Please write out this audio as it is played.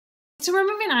So we're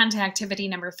moving on to activity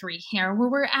number 3 here, where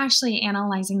we're actually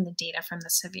analyzing the data from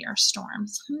the severe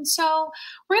storms. And so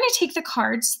we're going to take the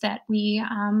cards that we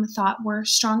thought were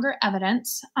stronger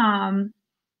evidence. Card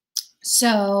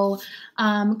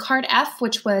F,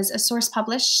 which was a source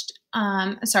published,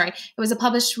 it was a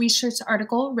published research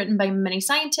article written by many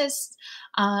scientists.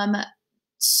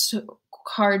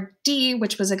 Card D,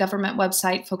 which was a government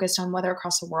website focused on weather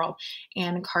across the world,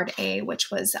 and Card A,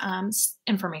 which was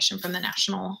information from the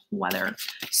National Weather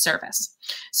Service.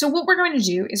 So what we're going to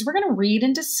do is we're going to read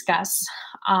and discuss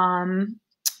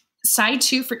side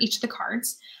 2 for each of the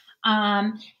cards.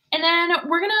 And then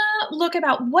we're going to look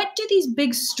about what do these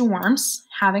big storms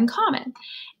have in common?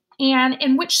 And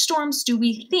in which storms do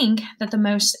we think that the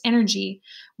most energy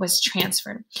was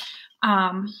transferred?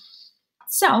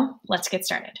 So let's get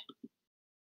started.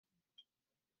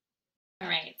 All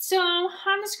right, so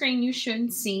on the screen, you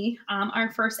should see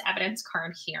our first evidence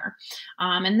card here.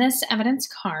 And this evidence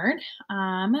card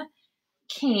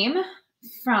came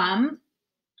from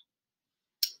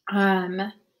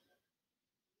the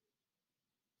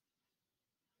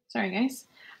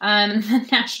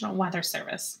National Weather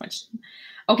Service,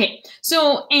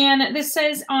 and this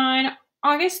says on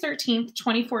August 13th,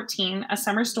 2014, a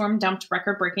summer storm dumped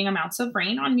record-breaking amounts of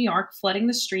rain on New York, flooding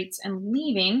the streets and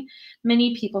leaving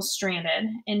many people stranded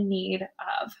in need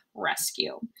of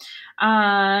rescue.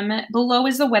 Below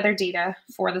is the weather data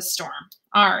for the storm.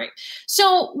 All right.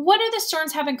 So what do the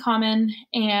storms have in common,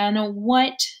 and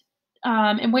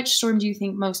in which storm do you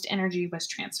think most energy was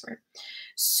transferred?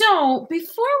 So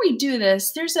before we do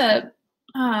this, there's something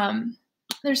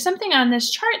on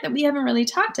this chart that we haven't really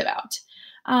talked about.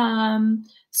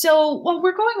 So while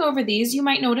we're going over these, you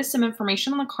might notice some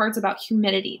information on the cards about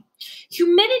humidity.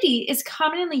 Humidity is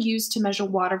commonly used to measure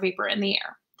water vapor in the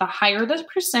air. The higher the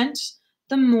percent,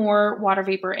 the more water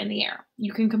vapor in the air.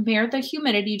 You can compare the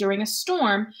humidity during a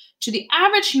storm to the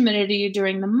average humidity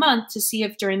during the month to see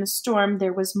if during the storm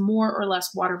there was more or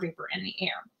less water vapor in the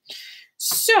air.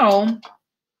 So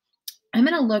I'm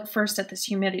going to look first at this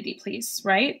humidity, please,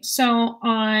 right? So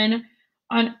on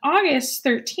August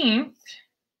 13th,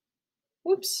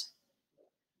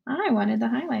 I wanted the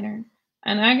highlighter.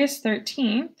 On August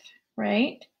 13th,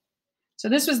 right? So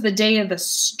this was the day of the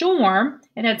storm.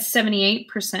 It had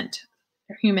 78%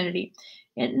 humidity.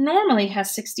 It normally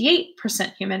has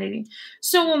 68% humidity.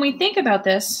 So when we think about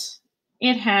this,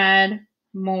 it had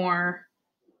more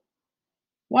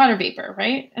water vapor,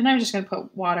 right? And I'm just going to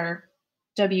put water,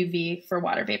 WV for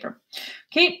water vapor.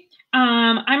 Okay,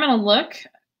 I'm going to look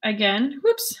again,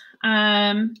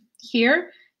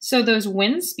 here. So those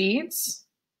wind speeds,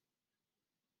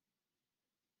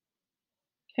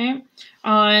 okay,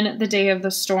 on the day of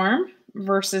the storm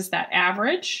versus that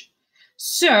average.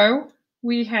 So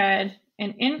we had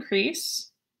an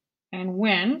increase in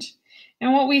wind.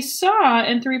 And what we saw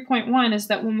in 3.1 is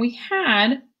that when we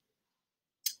had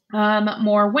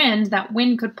more wind, that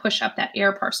wind could push up that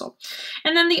air parcel.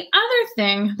 And then the other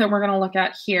thing that we're going to look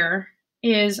at here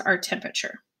is our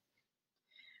temperature.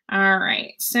 All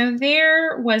right, so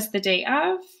there was the day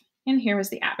of, and here was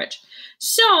the average.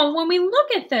 So when we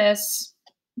look at this,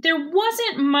 there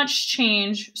wasn't much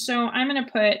change. So I'm going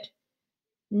to put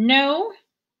no.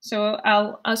 So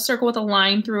I'll circle with a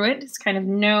line through it. It's kind of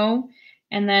no.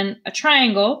 And then a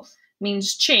triangle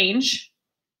means change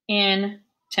in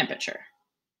temperature.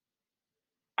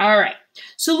 All right,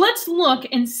 so let's look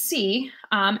and see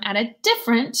at a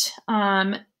different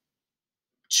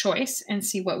choice and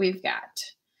see what we've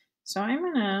got. So I'm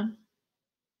gonna,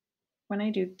 when I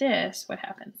do this, what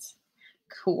happens?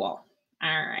 Cool. All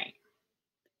right.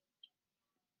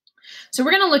 So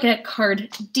we're gonna look at card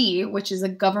D, which is a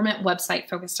government website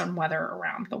focused on weather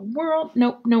around the world.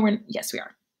 Yes, we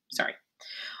are. Sorry.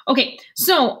 Okay,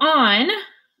 so on,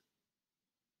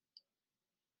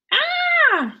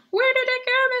 where did it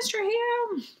go, Mr.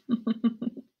 Hume?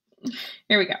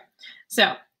 Here we go.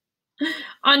 So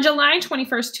on July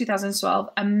 21st, 2012,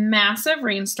 a massive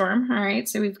rainstorm. All right,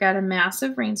 so we've got a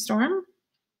massive rainstorm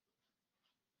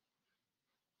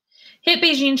hit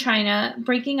Beijing, China,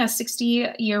 breaking a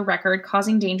 60-year record,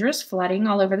 causing dangerous flooding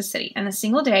all over the city. And a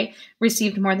single day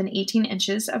received more than 18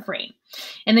 inches of rain.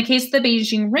 In the case of the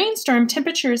Beijing rainstorm,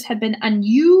 temperatures had been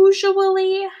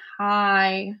unusually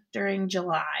high during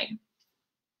July.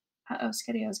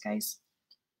 Skiddios, guys.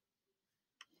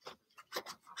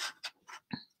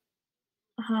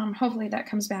 Hopefully that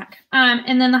comes back.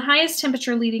 And then the highest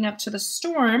temperature leading up to the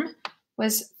storm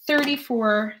was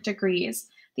 34 degrees.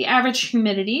 The average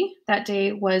humidity that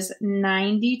day was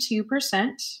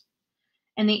 92%,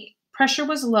 and the pressure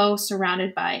was low,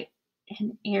 surrounded by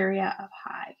an area of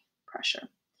high pressure.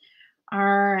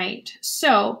 All right,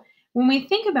 so when we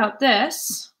think about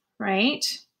this, right?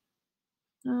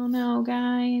 Oh no,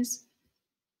 guys.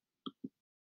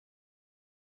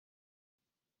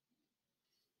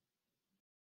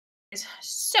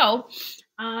 So,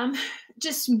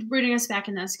 just rooting us back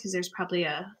in this because there's probably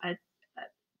a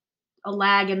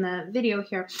lag in the video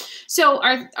here. So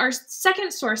our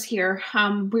second source here,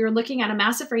 we were looking at a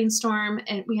massive rainstorm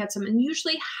and we had some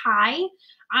unusually high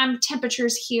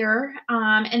temperatures here.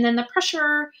 And then the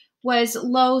pressure was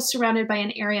low, surrounded by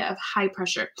an area of high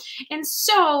pressure. And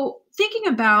so thinking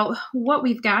about what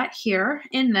we've got here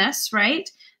in this, right?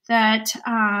 That,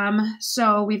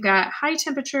 so we've got high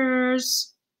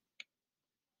temperatures.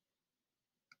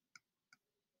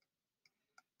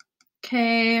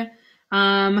 Okay.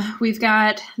 We've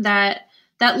got that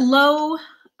low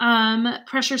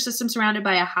pressure system surrounded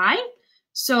by a high.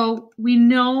 So we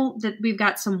know that we've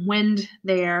got some wind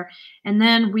there. And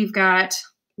then we've got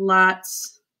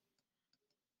lots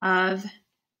of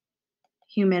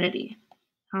humidity.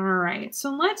 All right.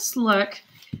 So let's look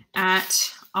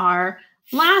at our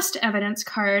last evidence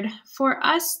card for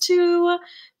us to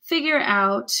figure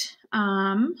out,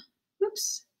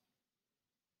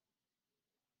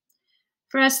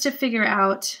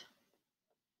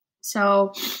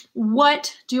 so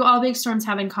what do all big storms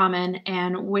have in common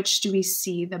and which do we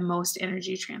see the most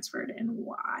energy transferred and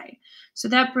why? So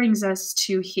that brings us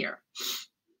to here.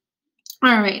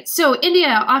 All right, so India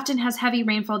often has heavy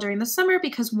rainfall during the summer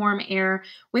because warm air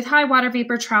with high water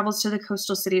vapor travels to the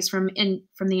coastal cities from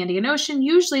the Indian Ocean.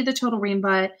 Usually the total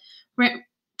rainfall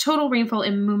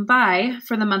in Mumbai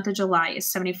for the month of July is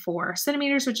 74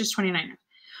 centimeters, which is 29.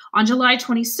 On July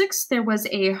 26th, there was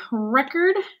a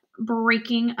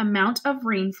record-breaking amount of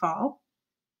rainfall.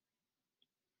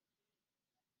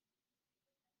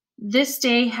 This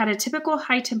day had a typical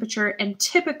high temperature and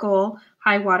typical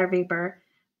high water vapor,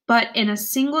 but in a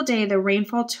single day, the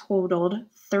rainfall totaled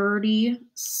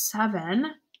 37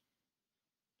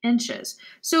 inches.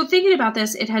 So thinking about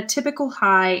this, it had typical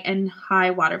high and high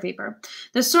water vapor.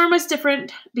 The storm was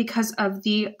different because of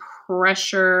the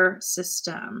pressure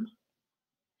system.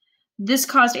 This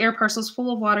caused air parcels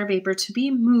full of water vapor to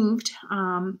be moved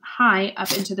high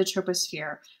up into the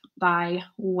troposphere by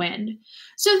wind.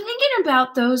 So thinking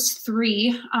about those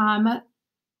three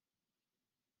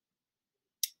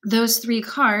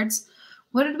cards,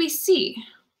 what did we see?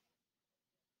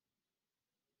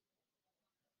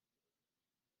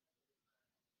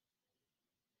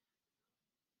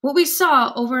 What we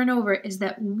saw over and over is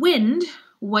that wind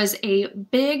was a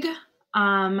big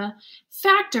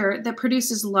factor that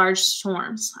produces large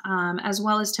storms, as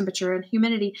well as temperature and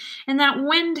humidity. And that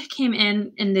wind came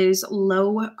in these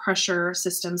low pressure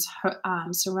systems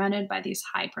surrounded by these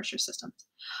high pressure systems.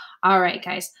 All right,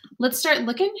 guys, let's start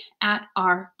looking at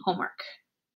our homework.